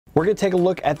We're going to take a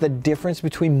look at the difference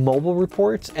between mobile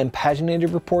reports and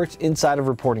paginated reports inside of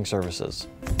reporting services.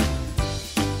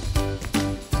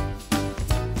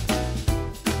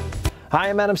 Hi,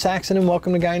 I'm Adam Saxon and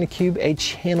welcome to Guy in a Cube, a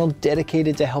channel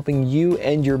dedicated to helping you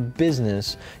and your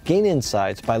business gain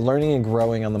insights by learning and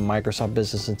growing on the Microsoft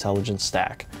Business Intelligence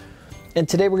stack. And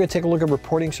today we're going to take a look at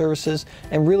reporting services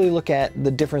and really look at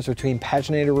the difference between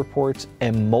paginated reports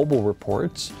and mobile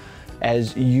reports,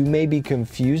 as you may be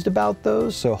confused about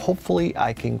those, so hopefully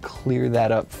I can clear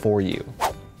that up for you.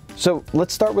 So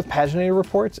let's start with paginated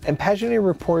reports, and paginated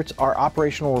reports are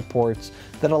operational reports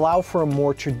that allow for a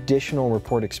more traditional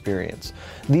report experience.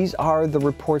 These are the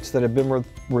reports that have been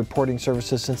reporting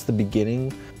services since the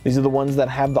beginning. These are the ones that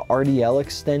have the RDL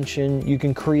extension. You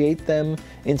can create them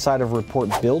inside of Report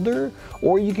Builder,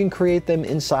 or you can create them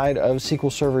inside of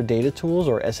SQL Server Data Tools,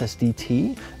 or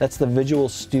SSDT. That's the Visual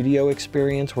Studio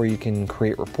experience where you can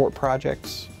create report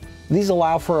projects. These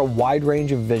allow for a wide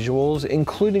range of visuals,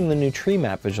 including the new tree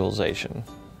map visualization.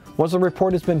 Once the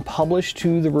report has been published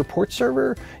to the report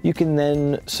server, you can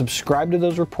then subscribe to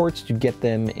those reports to get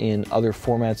them in other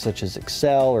formats such as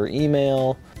Excel or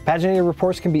email. Paginated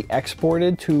reports can be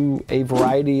exported to a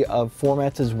variety of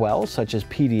formats as well, such as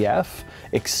PDF,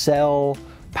 Excel,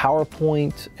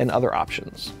 PowerPoint, and other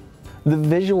options. The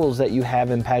visuals that you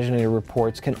have in paginated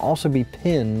reports can also be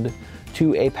pinned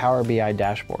to a Power BI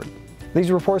dashboard. These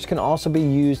reports can also be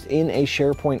used in a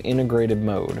SharePoint integrated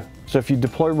mode. So if you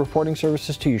deploy reporting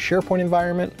services to your SharePoint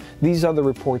environment, these are the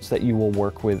reports that you will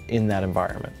work with in that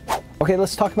environment. Okay,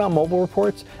 let's talk about mobile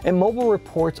reports. And mobile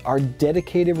reports are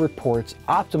dedicated reports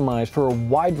optimized for a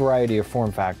wide variety of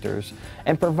form factors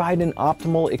and provide an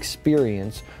optimal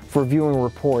experience for viewing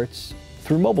reports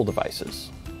through mobile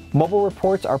devices. Mobile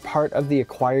reports are part of the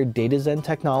acquired DataZen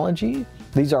technology.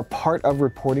 These are part of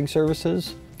reporting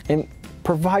services and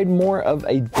provide more of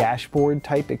a dashboard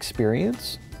type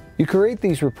experience. You create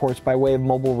these reports by way of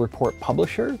mobile report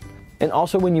publisher. And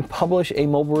also when you publish a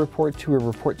mobile report to a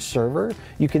report server,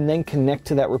 you can then connect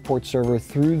to that report server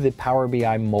through the Power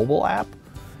BI mobile app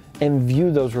and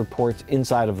view those reports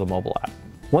inside of the mobile app.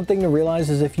 One thing to realize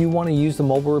is if you want to use the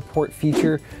mobile report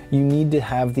feature, you need to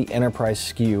have the enterprise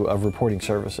SKU of reporting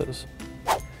services.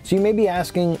 So you may be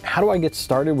asking, how do I get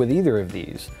started with either of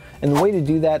these? And the way to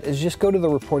do that is just go to the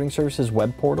reporting services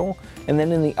web portal, and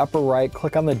then in the upper right,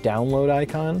 click on the download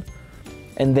icon.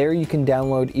 And there you can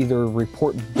download either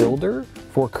Report Builder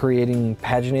for creating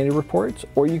paginated reports,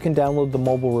 or you can download the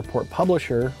mobile report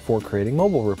publisher for creating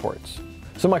mobile reports.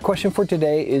 So my question for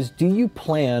today is, do you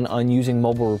plan on using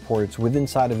mobile reports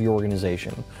inside of your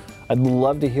organization? I'd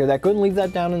love to hear that. Go ahead and leave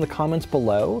that down in the comments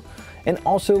below. And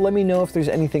also let me know if there's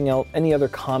anything else, any other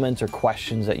comments or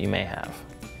questions that you may have.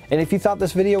 And if you thought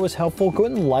this video was helpful, go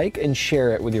ahead and like and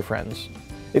share it with your friends.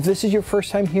 If this is your first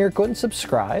time here, go ahead and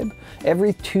subscribe.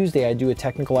 Every Tuesday I do a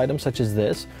technical item such as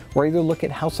this, where I either look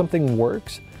at how something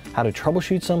works, how to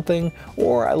troubleshoot something,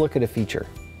 or I look at a feature.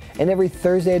 And every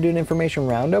Thursday I do an information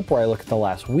roundup where I look at the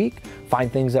last week,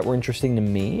 find things that were interesting to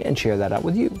me, and share that out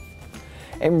with you.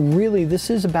 And really, this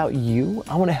is about you.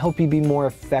 I want to help you be more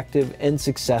effective and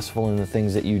successful in the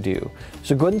things that you do.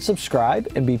 So go ahead and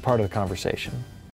subscribe and be part of the conversation.